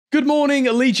Good morning,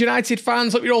 Leeds United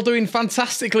fans. Hope you're all doing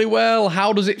fantastically well.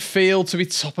 How does it feel to be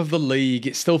top of the league?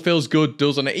 It still feels good,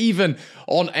 doesn't it? Even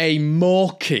on a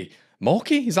murky,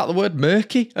 is that the word?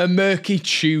 Murky? A murky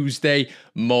Tuesday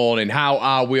morning. How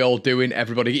are we all doing,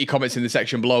 everybody? Get your comments in the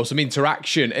section below. Some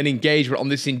interaction and engagement on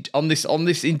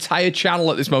this entire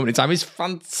channel at this moment in time is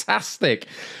fantastic.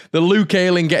 The Luke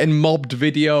Ayling getting mobbed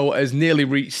video has nearly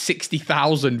reached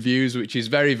 60,000 views, which is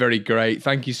very, very great.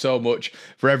 Thank you so much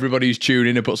for everybody who's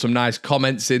tuning in and put some nice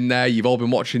comments in there. You've all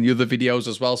been watching the other videos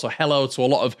as well, so hello to a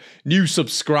lot of new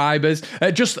subscribers.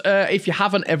 If you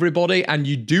haven't, everybody, and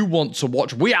you do want to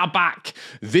watch, we are back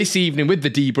this evening with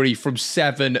the debrief from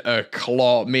 7 o'clock.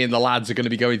 Me and the lads are going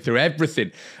to be going through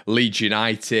everything Leeds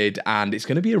United, and it's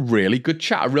going to be a really good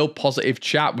chat, a real positive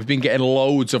chat. We've been getting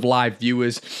loads of live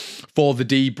viewers for the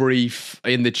debrief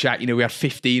in the chat. You know, we had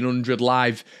 1,500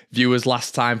 live viewers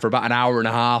last time for about an hour and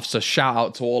a half, so shout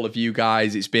out to all of you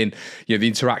guys. It's been, you know, the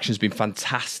interaction's been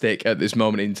fantastic at this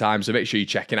moment in time, so make sure you're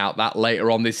checking out that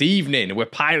later on this evening. We're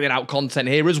piling out content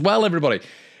here as well, everybody.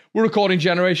 We're recording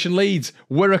Generation Leeds.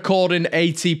 We're recording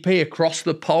ATP across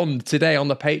the pond today on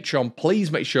the Patreon.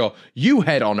 Please make sure you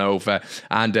head on over,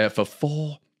 and for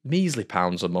 £4 measly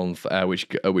a month,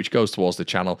 which goes towards the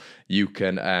channel, you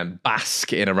can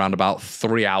bask in around about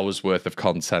 3 hours worth of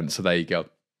content. So there you go.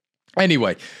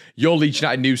 Anyway, your Leeds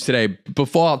United news today.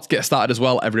 Before I get started as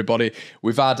well, everybody,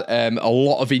 we've had a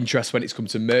lot of interest when it's come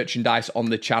to merchandise on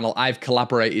the channel. I've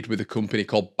collaborated with a company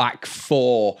called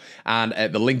Back4,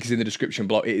 and the link is in the description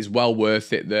below. It is well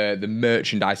worth it. The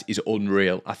merchandise is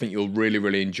unreal. I think you'll really,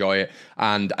 really enjoy it.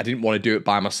 And I didn't want to do it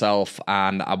by myself,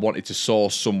 and I wanted to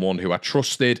source someone who I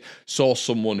trusted, source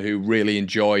someone who really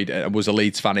enjoyed and was a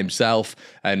Leeds fan himself,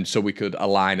 and so we could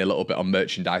align a little bit on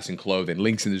merchandise and clothing.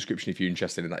 Links in the description if you're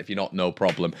interested in that. If you're not, no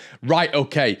problem. Right,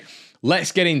 okay,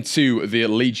 let's get into the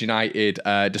Leeds United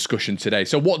discussion today.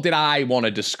 So what did I want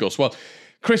to discuss? Well,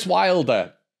 Chris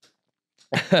Wilder,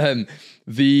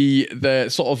 the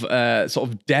sort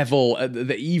of devil,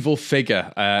 the evil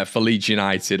figure for Leeds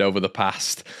United over the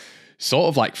past sort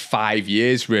of like 5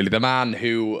 years, really. The man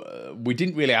who we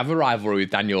didn't really have a rivalry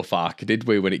with Daniel Farke, did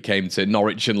we, when it came to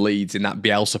Norwich and Leeds in that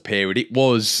Bielsa period? It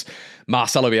was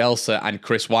Marcelo Bielsa and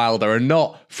Chris Wilder, and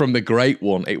not from the great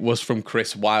one. It was from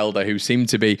Chris Wilder, who seemed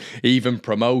to be even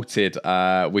promoted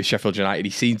with Sheffield United.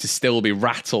 He seemed to still be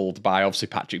rattled by, obviously,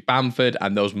 Patrick Bamford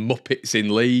and those Muppets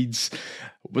in Leeds.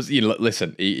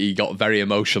 Listen, he got very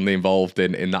emotionally involved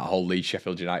in that whole Leeds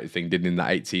Sheffield United thing, didn't he, in that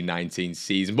 18-19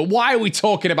 season. But why are we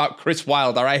talking about Chris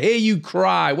Wilder? I hear you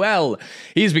cry. Well,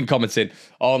 he's been commenting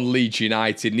on Leeds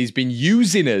United, and he's been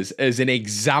using us as an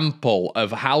example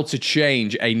of how to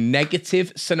change a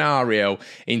negative scenario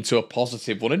into a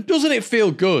positive one. And doesn't it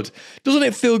feel good? Doesn't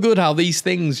it feel good how these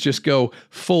things just go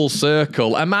full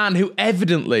circle? A man who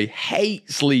evidently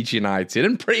hates Leeds United,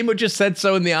 and pretty much just said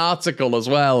so in the article as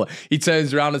well. He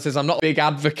turns around and says, I'm not a big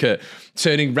advocate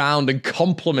turning round and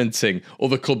complimenting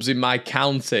other clubs in my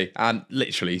county. And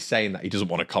literally saying that he doesn't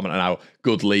want to comment on how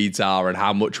good Leeds are and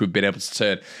how much we've been able to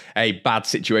turn a bad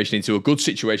situation into a good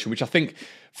situation, which I think,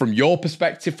 from your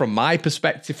perspective, from my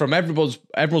perspective, from everyone's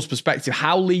perspective,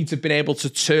 how Leeds have been able to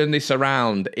turn this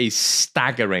around is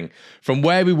staggering. From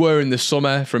where we were in the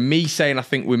summer, from me saying I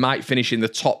think we might finish in the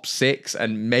top 6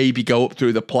 and maybe go up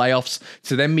through the playoffs,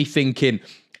 to then me thinking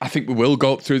I think we will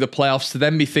go up through the playoffs, to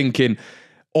then me thinking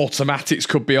automatics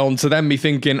could be on, to then me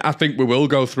thinking I think we will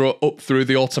go up through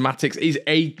the automatics, is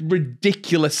a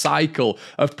ridiculous cycle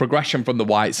of progression from the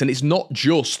Whites. And it's not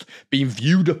just being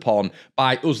viewed upon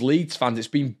by us Leeds fans, it's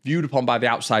being viewed upon by the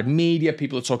outside media.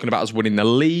 People are talking about us winning the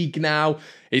league now.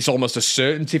 It's almost a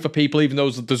certainty for people, even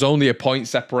though there's only a point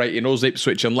separating us,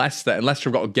 Ipswich and Leicester, and Leicester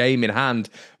have got a game in hand.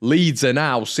 Leeds are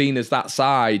now seen as that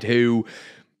side who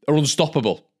are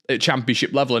unstoppable at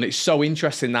championship level. And it's so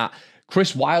interesting that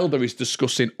Chris Wilder is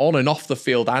discussing on and off the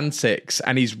field antics,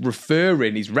 and he's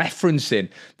referencing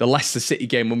the Leicester City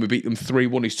game when we beat them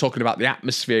 3-1. He's talking about the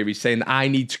atmosphere. He's saying that I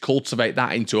need to cultivate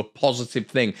that into a positive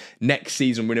thing next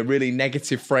season. We're in a really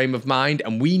negative frame of mind,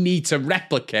 and we need to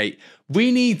replicate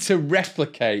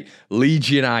Leeds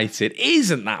United.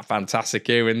 Isn't that fantastic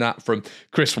hearing that from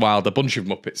Chris Wilder? A bunch of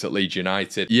Muppets at Leeds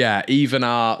United. Yeah, even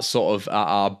our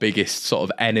biggest sort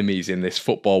of enemies in this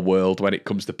football world when it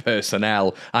comes to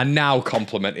personnel are now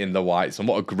complimenting the Whites, and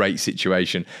what a great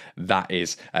situation that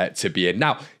is to be in.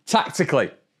 Now,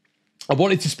 tactically, I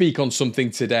wanted to speak on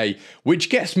something today which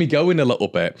gets me going a little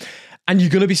bit. And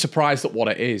you're going to be surprised at what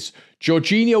it is.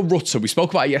 Georginio Rutter, we spoke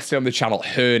about it yesterday on the channel,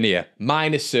 hernia,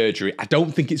 minor surgery. I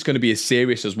don't think it's going to be as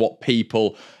serious as what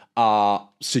people are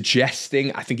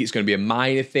suggesting. I think it's going to be a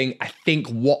minor thing. I think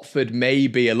Watford may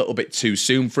be a little bit too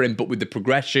soon for him, but with the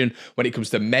progression when it comes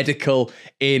to medical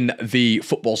in the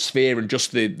football sphere and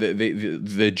just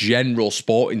the general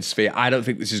sporting sphere, I don't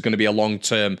think this is going to be a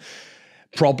long-term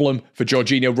problem for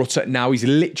Georginio Rutter. Now, he's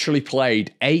literally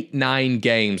played 8-9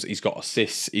 games. He's got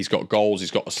assists, he's got goals,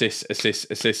 he's got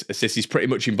assists. He's pretty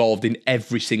much involved in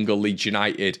every single Leeds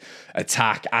United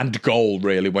attack and goal,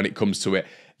 really, when it comes to it.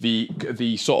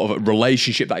 The sort of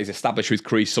relationship that he's established with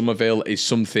Chris Somerville is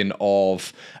something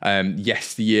of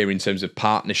yesteryear in terms of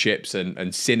partnerships and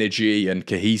synergy and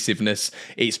cohesiveness.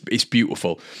 It's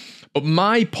beautiful. But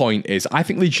my point is, I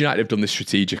think Leeds United have done this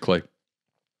strategically.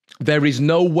 There is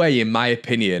no way, in my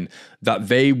opinion, that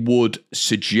they would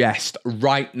suggest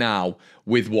right now,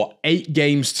 with 8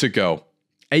 games to go,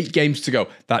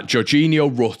 that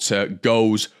Georginio Rutter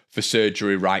goes for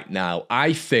surgery right now.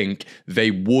 I think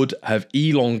they would have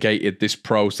elongated this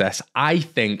process. I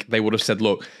think they would have said,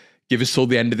 look, give us till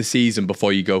the end of the season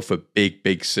before you go for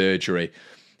big surgery.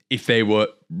 If they were,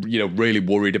 really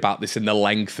worried about this and the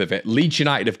length of it. Leeds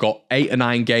United have got 8 or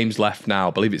 9 games left now.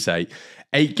 I believe it's 8.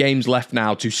 8 games left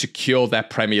now to secure their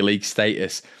Premier League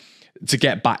status, to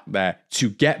get back there, to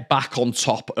get back on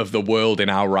top of the world in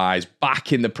our eyes,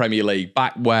 back in the Premier League,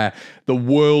 back where the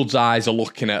world's eyes are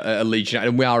looking at Leeds United.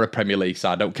 And we are a Premier League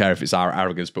side. I don't care if it's our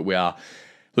arrogance, but we are.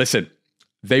 Listen,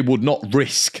 they would not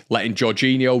risk letting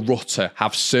Georginio Rutter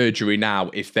have surgery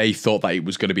now if they thought that it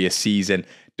was going to be a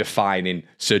season-defining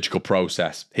surgical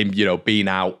process. Him, being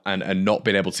out and not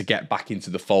being able to get back into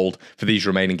the fold for these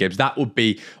remaining games. That would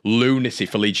be lunacy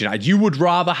for Leeds United. You would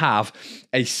rather have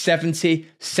a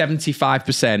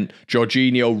 70-75%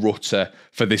 Georginio Rutter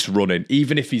for this run-in.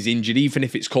 Even if he's injured, even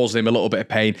if it's causing him a little bit of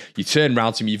pain, you turn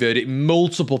around to him, you've heard it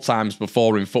multiple times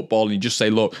before in football, and you just say,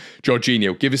 look,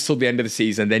 Georginio, give us till the end of the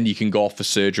season, then you can go off for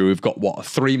surgery. We've got, a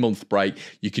 3-month break.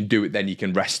 You can do it then, you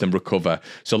can rest and recover.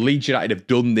 So Leeds United have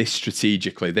done this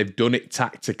strategically. They've done it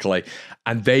tactically,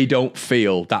 and they don't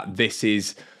feel that this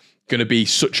is going to be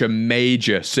such a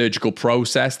major surgical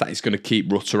process that it's going to keep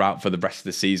Rutter out for the rest of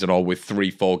the season or with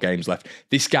 3-4 games left.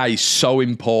 This guy is so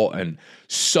important,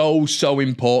 so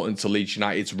important to Leeds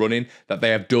United's running that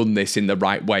they have done this in the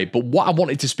right way. But what I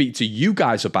wanted to speak to you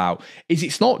guys about is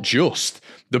it's not just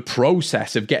the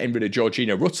process of getting rid of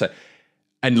Georginio Rutter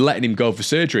and letting him go for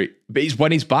surgery, but it's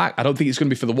when he's back. I don't think it's going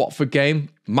to be for the Watford game,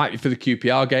 might be for the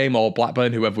QPR game or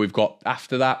Blackburn, whoever we've got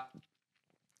after that.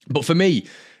 But for me,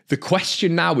 the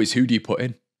question now is, who do you put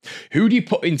in? Who do you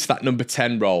put into that number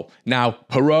 10 role? Now,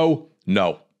 Perot,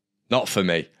 no, not for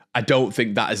me. I don't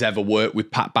think that has ever worked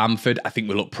with Pat Bamford. I think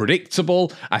we look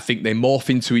predictable. I think they morph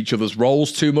into each other's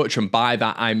roles too much. And by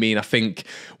that, I mean, I think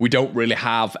we don't really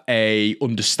have a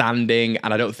understanding,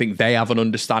 and I don't think they have an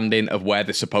understanding of where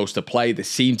they're supposed to play. They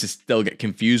seem to still get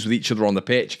confused with each other on the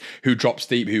pitch, who drops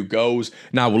deep, who goes.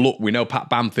 Now, look, we know Pat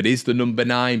Bamford is the number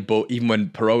 9, but even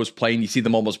when Perot's playing, you see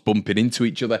them almost bumping into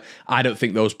each other. I don't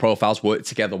think those profiles work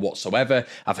together whatsoever.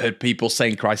 I've heard people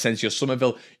saying Crysencio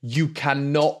Somerville. You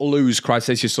cannot lose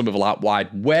Crysencio Somerville out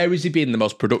wide. Where has he been the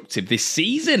most productive this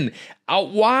season? Out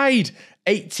wide.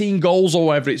 18 goals or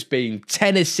whatever it's been.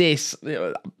 10 assists.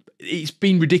 It's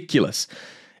been ridiculous.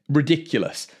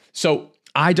 So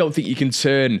I don't think you can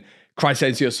turn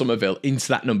Crysencio Somerville into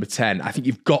that number 10. I think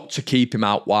you've got to keep him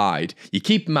out wide. You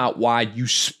keep him out wide, you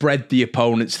spread the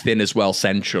opponents thin as well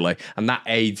centrally, and that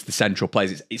aids the central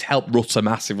players. It's helped Rutter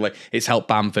massively. It's helped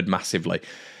Bamford massively.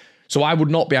 So I would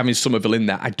not be having Somerville in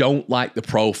there. I don't like the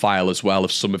profile as well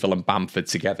of Somerville and Bamford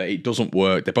together. It doesn't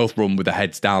work. They both run with their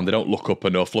heads down. They don't look up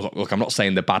enough. Look, I'm not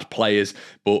saying they're bad players,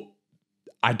 but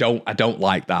I don't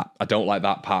like that. I don't like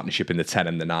that partnership in the 10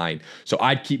 and the 9. So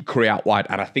I'd keep Curry out wide,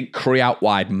 and I think Curry out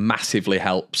wide massively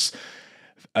helps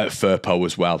Firpo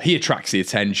as well. He attracts the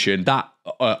attention. That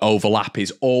overlap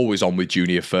is always on with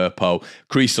Junior Firpo.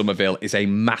 Chris Somerville is a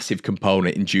massive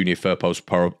component in Junior Firpo's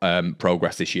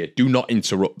progress this year. Do not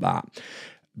interrupt that.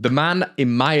 The man,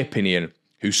 in my opinion,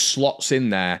 who slots in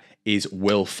there is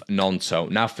Wilf Gnonto.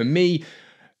 Now, for me,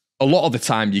 a lot of the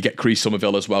time you get Chris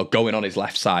Somerville as well going on his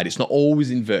left side. It's not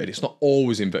always inverted.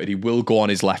 He will go on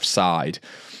his left side.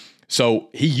 So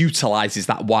he utilises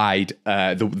that wide,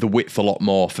 the width a lot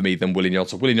more for me than Willy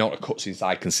Gnonto. Willy Gnonto cuts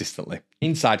inside consistently.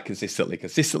 We saw him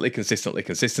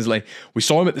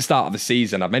at the start of the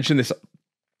season. I mentioned this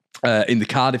in the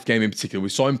Cardiff game in particular. We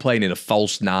saw him playing in a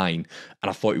false 9, and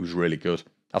I thought he was really good.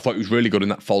 I thought he was really good in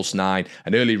that false 9.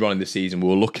 And earlier on in the season, we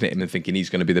were looking at him and thinking he's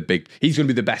going to be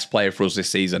the best player for us this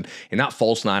season. In that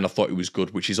false 9, I thought he was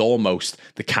good, which is almost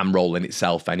the cam role in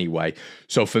itself anyway.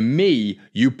 So for me,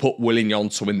 you put Willy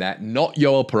Gnonto in there, not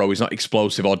Yoel Perot. He's not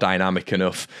explosive or dynamic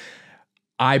enough.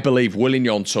 I believe Willian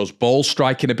Gnonto's ball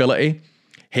striking ability,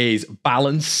 his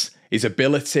balance, his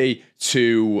ability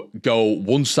to go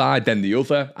one side, then the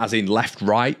other, as in left,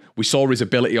 right. We saw his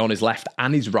ability on his left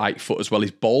and his right foot as well,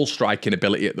 his ball striking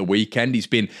ability at the weekend. He's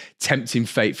been tempting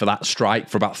fate for that strike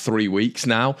for about 3 weeks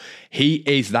now. He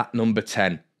is that number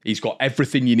 10. He's got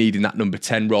everything you need in that number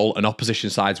 10 role, and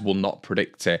opposition sides will not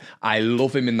predict it. I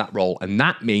love him in that role, and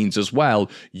that means as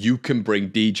well, you can bring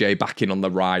DJ back in on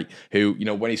the right, who, you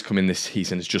know, when he's come in this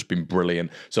season has just been brilliant.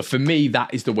 So for me,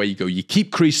 that is the way you go. You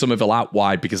keep Chris Somerville out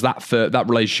wide because that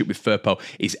relationship with Firpo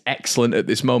is excellent at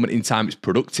this moment in time. It's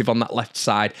productive on that left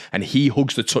side, and he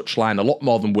hugs the touchline a lot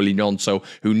more than Willian Gnonto,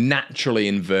 who naturally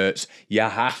inverts. You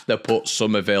have to put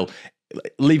Somerville,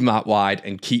 leave him out wide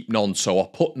and keep Gnonto, or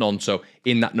put Gnonto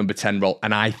in that number 10 role.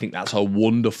 And I think that's a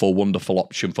wonderful, wonderful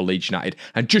option for Leeds United,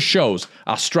 and just shows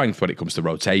our strength when it comes to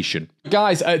rotation.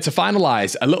 Guys, to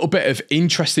finalise, a little bit of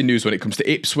interesting news when it comes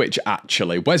to Ipswich,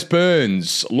 actually. Wes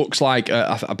Burns looks like,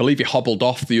 I believe he hobbled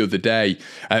off the other day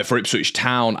for Ipswich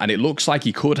Town, and it looks like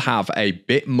he could have a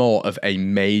bit more of a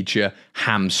major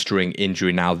hamstring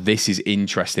injury. Now, this is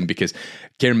interesting because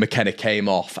Kieran McKenna came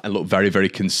off and looked very, very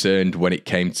concerned when it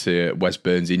came to Wes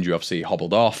Burns' injury. Obviously, he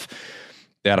hobbled off.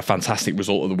 They had a fantastic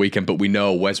result of the weekend, but we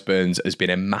know Wes Burns has been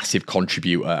a massive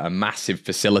contributor, a massive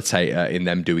facilitator in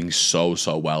them doing so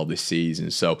well this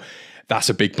season. So that's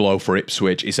a big blow for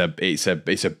Ipswich. It's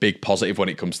a big positive when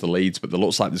it comes to Leeds, but there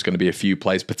looks like there's going to be a few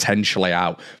players potentially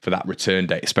out for that return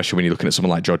date, especially when you're looking at someone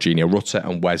like Georginio Rutter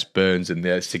and Wes Burns and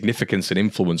the significance and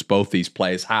influence both these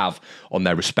players have on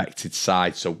their respected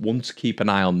sides. So one to keep an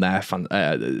eye on there.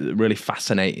 Really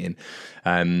fascinating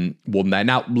one there.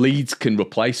 Now, Leeds can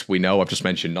replace, we know, I've just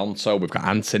mentioned Gnonto, we've got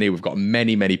Anthony, we've got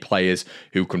many players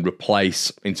who can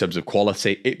replace in terms of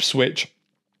quality. Ipswich,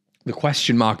 the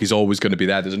question mark is always going to be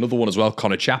there. There's another one as well,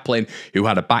 Connor Chaplin, who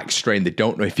had a back strain. They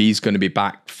don't know if he's going to be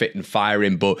back fit and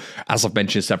firing, but as I've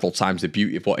mentioned several times, the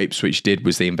beauty of what Ipswich did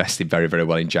was they invested very, very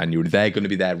well in January. They're going to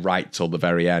be there right till the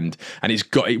very end. And it's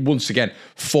got, once again,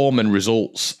 form and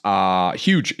results are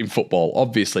huge in football,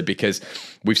 obviously, because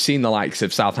we've seen the likes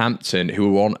of Southampton,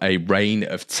 who were on a reign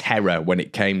of terror when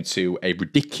it came to a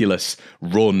ridiculous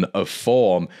run of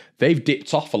form. They've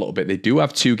dipped off a little bit. They do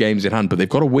have 2 games in hand, but they've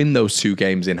got to win those 2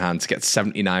 games in hand to get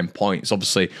 79 points.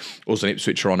 Obviously, us and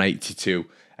Ipswich are on 82,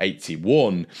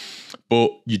 81.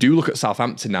 But you do look at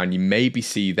Southampton now, and you maybe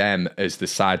see them as the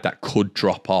side that could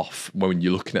drop off when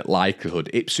you're looking at likelihood.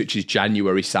 Ipswich's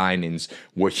January signings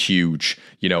were huge,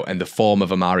 you know, and the form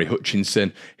of Amari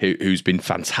Hutchinson, who's been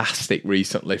fantastic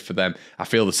recently for them. I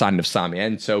feel the signing of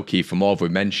Sarmiento, Kiefer Moore, we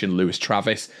mentioned, Lewis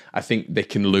Travis. I think they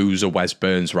can lose a Wes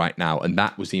Burns right now, and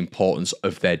that was the importance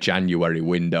of their January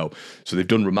window. So they've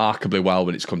done remarkably well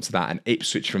when it's come to that, and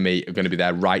Ipswich, for me, are going to be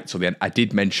there right till the end. I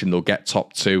did mention they'll get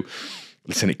top 2.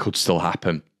 Listen, it could still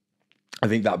happen. I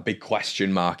think that big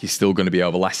question mark is still going to be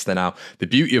over Leicester now. The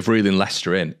beauty of reeling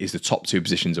Leicester in is the top 2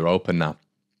 positions are open now.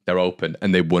 They're open,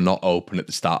 and they were not open at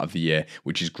the start of the year,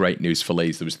 which is great news for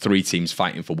Leeds. There was 3 teams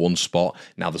fighting for 1 spot.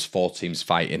 Now there's 4 teams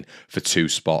fighting for 2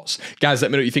 spots. Guys,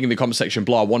 let me know what you think in the comment section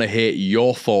below. I want to hear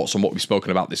your thoughts on what we've spoken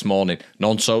about this morning.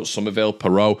 Gnonto, Somerville,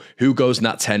 Perot. Who goes in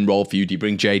that 10 role for you? Do you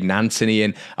bring Jaden Anthony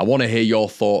in? I want to hear your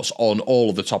thoughts on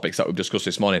all of the topics that we've discussed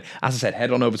this morning. As I said,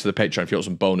 head on over to the Patreon if you want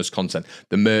some bonus content.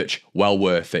 The merch, well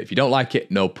worth it. If you don't like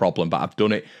it, no problem, but I've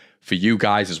done it for you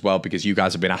guys as well, because you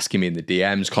guys have been asking me in the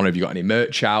DMs, Connor, have you got any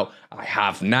merch out? I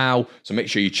have now, so make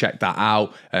sure you check that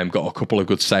out. Got a couple of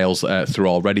good sales through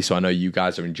already, so I know you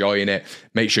guys are enjoying it.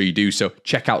 Make sure you do so.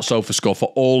 Check out SofaScore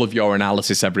for all of your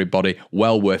analysis, everybody.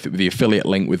 Well worth it with the affiliate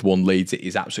link with One Leeds. It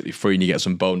is absolutely free, and you get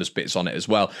some bonus bits on it as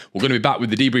well. We're going to be back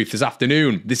with the debrief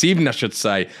this evening, I should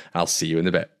say. I'll see you in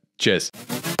a bit. Cheers.